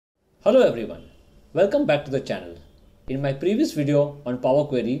Hello everyone, welcome back to the channel. In my previous video on Power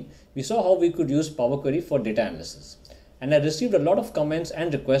Query, we saw how we could use Power Query for data analysis. And I received a lot of comments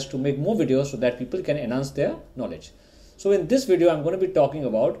and requests to make more videos so that people can enhance their knowledge. So in this video, I'm going to be talking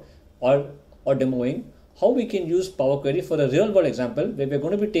about or demoing how we can use Power Query for a real world example where we're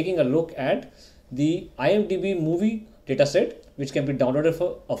going to be taking a look at the IMDB movie dataset which can be downloaded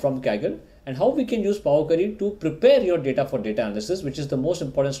from Kaggle, and how we can use Power Query to prepare your data for data analysis, which is the most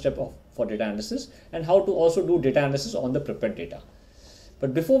important step for data analysis, and how to also do data analysis on the prepared data.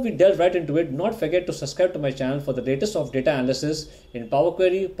 But before we delve right into it, not forget to subscribe to my channel for the latest of data analysis in Power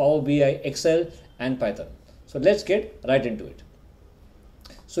Query, Power BI, Excel and Python. So let's get right into it.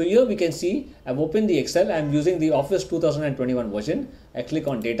 So here we can see I've opened the Excel. I'm using the Office 2021 version. I click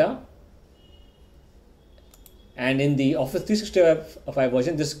on data. And in the Office 365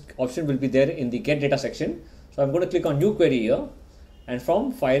 version, this option will be there in the Get Data section. So I'm going to click on New Query here, and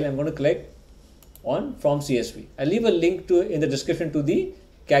from File, I'm going to click on From CSV. I'll leave a link in the description to the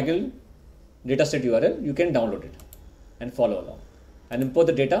Kaggle dataset URL. You can download it and follow along and import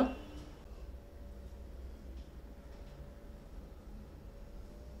the data.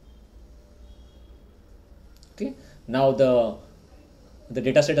 Okay, now the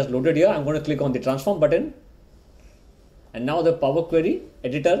dataset is loaded here. I'm going to click on the Transform button. And now the Power Query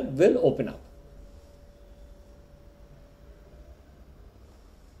editor will open up.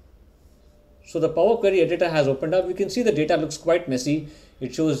 So the Power Query editor has opened up. You can see the data looks quite messy.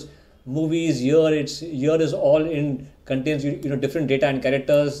 It shows movies, year is all in, contains different data and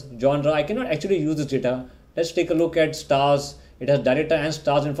characters, genre. I cannot actually use this data. Let's take a look at stars. It has director and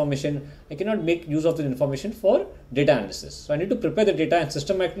stars information. I cannot make use of this information for data analysis. So I need to prepare the data and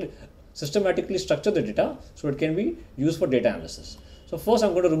systematically structure the data so it can be used for data analysis. So first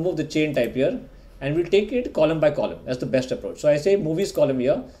I'm going to remove the chain type here, and we'll take it column by column. That's the best approach. So I say movies column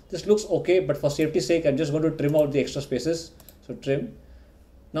here. This looks okay, but for safety's sake, I'm just going to trim out the extra spaces. So trim.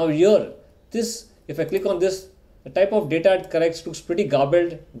 Now here, if I click on this, the type of data it collects looks pretty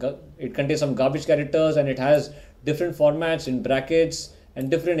garbled. It contains some garbage characters, and it has different formats in brackets and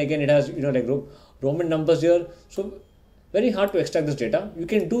different, again, it has like Roman numbers here. So very hard to extract this data. You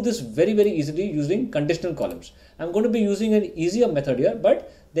can do this very easily using conditional columns. I'm going to be using an easier method here,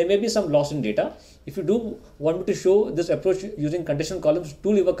 but there may be some loss in data. If you do want me to show this approach using conditional columns,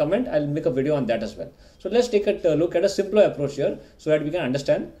 do leave a comment. I'll make a video on that as well. So let's take a look at a simpler approach here so that we can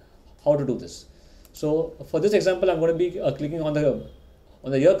understand how to do this. So for this example, I'm going to be clicking on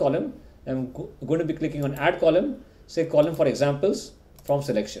the year column. I'm going to be clicking on add column, say column for examples from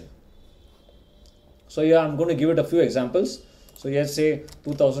selection. So here I'm going to give it a few examples. So here say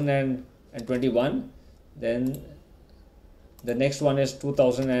 2021, then the next one is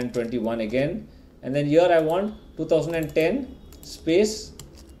 2021 again, and then here I want 2010 space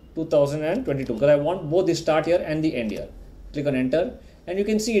 2022 because I want both the start here and the end here. Click on enter, and you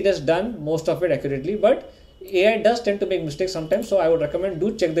can see it has done most of it accurately, but AI does tend to make mistakes sometimes, so I would recommend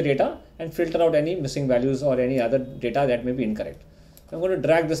do check the data and filter out any missing values or any other data that may be incorrect. I'm going to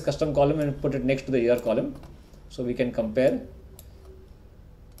drag this custom column and put it next to the year column so we can compare.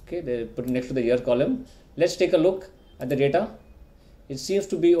 Okay, they put it next to the year column. Let's take a look at the data. It seems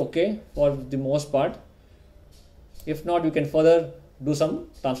to be okay for the most part. If not, you can further do some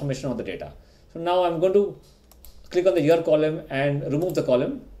transformation of the data. So now I'm going to click on the year column and remove the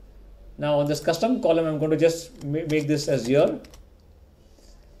column. Now on this custom column, I'm going to just make this as year.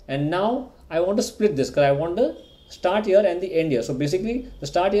 And now I want to split this because I want the start year and the end year. So basically the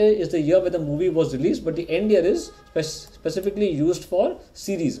start year is the year where the movie was released, but the end year is specifically used for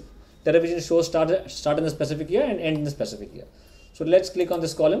series. Television shows start in a specific year and end in a specific year. So let's click on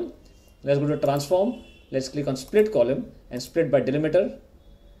this column. Let's go to transform. Let's click on split column and split by delimiter.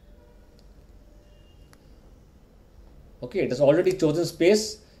 Okay, it has already chosen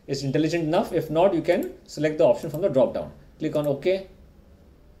space. It's intelligent enough. If not, you can select the option from the drop down. Click on OK.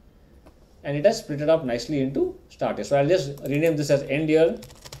 And it has split it up nicely into start year. So I'll just rename this as end year,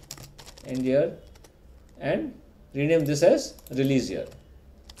 and rename this as release year.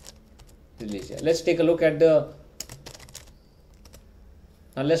 Let's take a look at the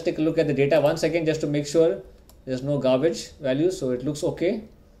data once again just to make sure there's no garbage values. So it looks okay.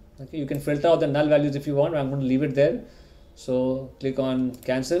 Okay, you can filter out the null values if you want. I'm going to leave it there. So click on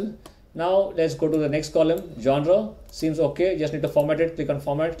cancel. Now let's go to the next column. Genre seems okay. Just need to format it. Click on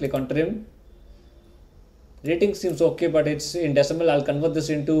format. Click on trim. Rating seems okay, but it's in decimal. I'll convert this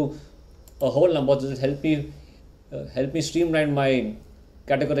into a whole number. This will help me streamline my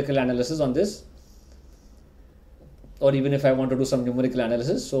categorical analysis on this. or even if I want to do some numerical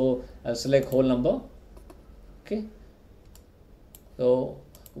analysis. So I'll select whole number. Okay. So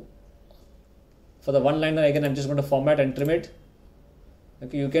For the one liner, again, I'm just going to format and trim it.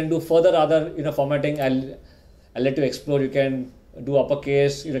 Okay, you can do further other formatting. I'll let you explore. You can do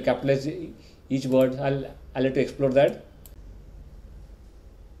uppercase, capitalize each word. I'll let you explore that.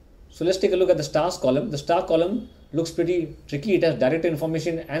 So let's take a look at the stars column. The star column looks pretty tricky. It has director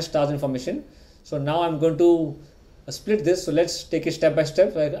information and stars information. So now I'm going to split this. So let's take it step by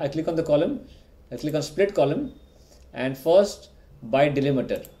step. So I click on the column. I click on split column, and first by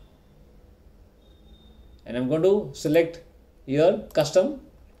delimiter. And I'm going to select here custom,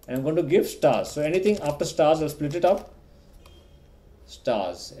 and I'm going to give stars. So anything after stars, I'll split it up.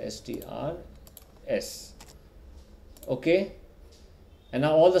 Stars, STRS. Okay. And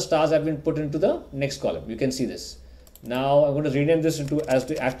now all the stars have been put into the next column. You can see this. Now I'm going to rename this as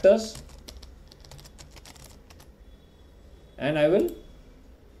the actors, and I will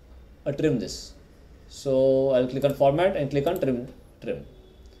trim this. So I'll click on format and click on trim.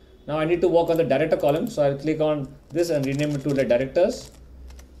 Now I need to work on the director column. So I'll click on this and rename it to the directors.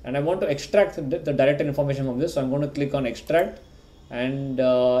 And I want to extract the director information from this. So I'm going to click on extract, and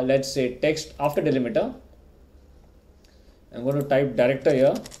let's say text after delimiter. I'm going to type director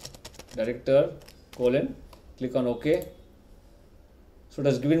here, director colon, click on OK. So it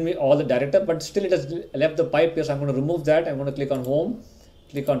has given me all the director, but still it has left the pipe here. So I'm going to remove that. I'm going to click on home,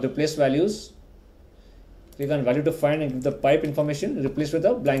 click on replace values, click on value to find, and give the pipe information replaced with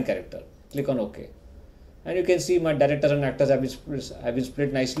a blank character. Click on OK. And you can see my directors and actors have been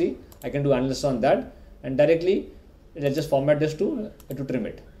split nicely. I can do analysis on that, and directly let's just format this to trim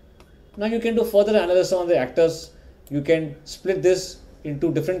it. Now you can do further analysis on the actors. You can split this into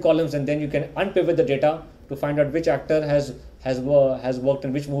different columns, and then you can unpivot the data to find out which actor has worked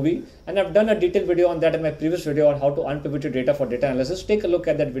in which movie. And I've done a detailed video on that in my previous video on how to unpivot your data for data analysis. Take a look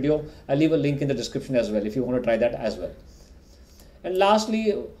at that video. I'll leave a link in the description as well if you want to try that as well. And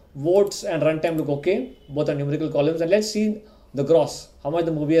lastly, votes and runtime look okay. Both are numerical columns. And let's see the gross, how much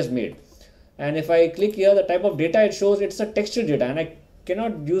the movie has made. And if I click here, the type of data it shows, it's a textured data, and I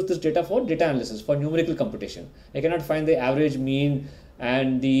cannot use this data for data analysis, for numerical computation. I cannot find the average, mean,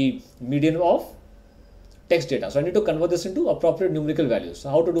 and the median of text data. So I need to convert this into appropriate numerical values. So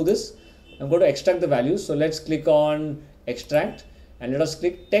how to do this? I'm going to extract the values. So let's click on extract, and let us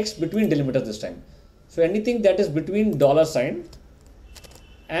click text between delimiters this time. So anything that is between $sign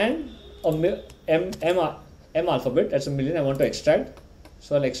and a M alphabet, that's a million, I want to extract.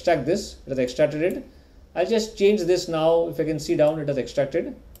 So I'll extract this. It has extracted it. I'll just change this now. If I can see down, it has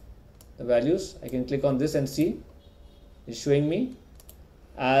extracted the values. I can click on this and see it's showing me.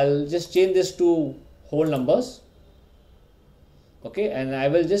 I'll just change this to whole numbers. Okay, and I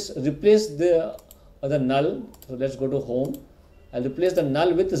will just replace the null. So let's go to home. I'll replace the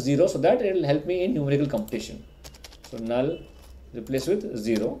null with 0 so that it will help me in numerical computation. So null replace with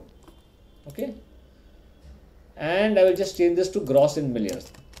 0. Okay, and I will just change this to gross in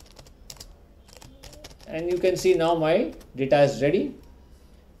millions. And you can see now my data is ready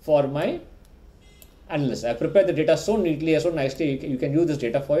for my analysis. I prepared the data so neatly and so nicely. You can use this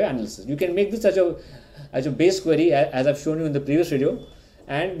data for your analysis. You can make this as a base query, as I've shown you in the previous video,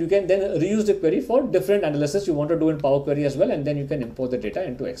 and you can then reuse the query for different analysis you want to do in Power Query as well, and then you can import the data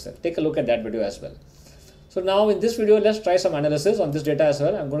into Excel. Take a look at that video as well. So now in this video, let's try some analysis on this data as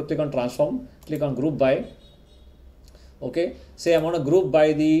well. I'm going to click on transform, click on group by. Okay, say I want to group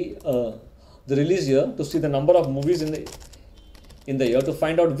by the release year to see the number of movies in the year, to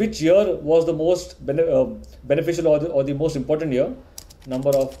find out which year was the most beneficial or the most important year. Number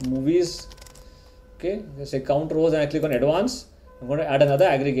of movies. Okay, let's say count rows, and I click on advanced. I'm going to add another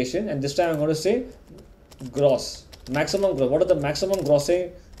aggregation, and this time I'm going to say gross, maximum gross. What are the maximum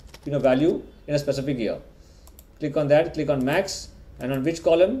grossing value in a specific year? Click on that, click on max, and on which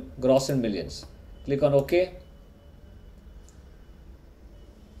column? Gross in millions. Click on OK.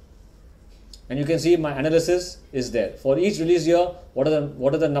 And you can see my analysis is there. For each release year, what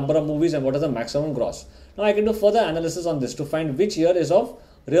are the number of movies and what is the maximum gross. Now I can do further analysis on this to find which year is of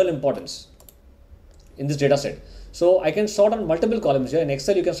real importance in this data set. So I can sort on multiple columns here. In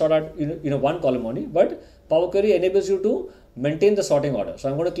Excel, you can sort out one column only, but Power Query enables you to maintain the sorting order. So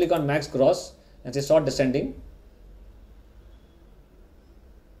I'm going to click on max gross and say sort descending.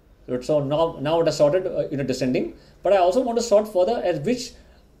 So now it has sorted descending, but I also want to sort further as which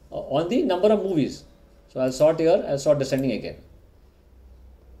on the number of movies. So I'll sort here, I'll sort descending again.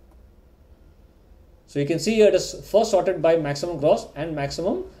 So you can see here it is first sorted by maximum gross and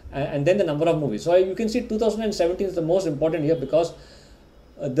maximum and then the number of movies. So you can see 2017 is the most important year because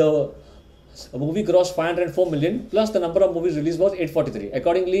the a movie grossed 504 million plus the number of movies released was 843.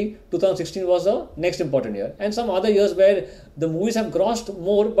 Accordingly, 2016 was the next important year. And some other years where the movies have grossed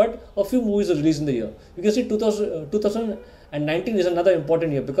more, but a few movies are released in the year. You can see 2019 is another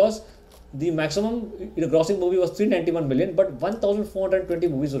important year because the maximum grossing movie was 391 million, but 1,420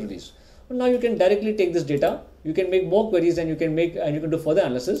 movies were released. Well, now you can directly take this data, you can make more queries, and you can do further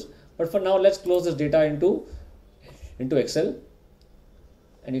analysis. But for now, let's close this data into Excel.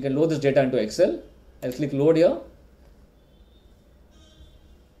 And you can load this data into Excel. I'll click load here.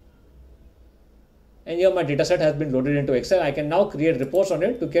 And here my data set has been loaded into Excel. I can now create reports on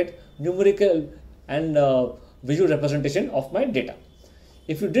it to get numerical and visual representation of my data.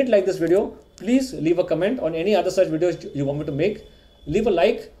 If you did like this video, please leave a comment on any other such videos you want me to make. Leave a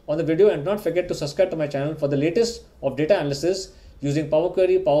like on the video and not forget to subscribe to my channel for the latest of data analysis using Power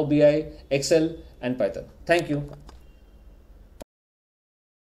Query, Power BI, Excel and Python. Thank you.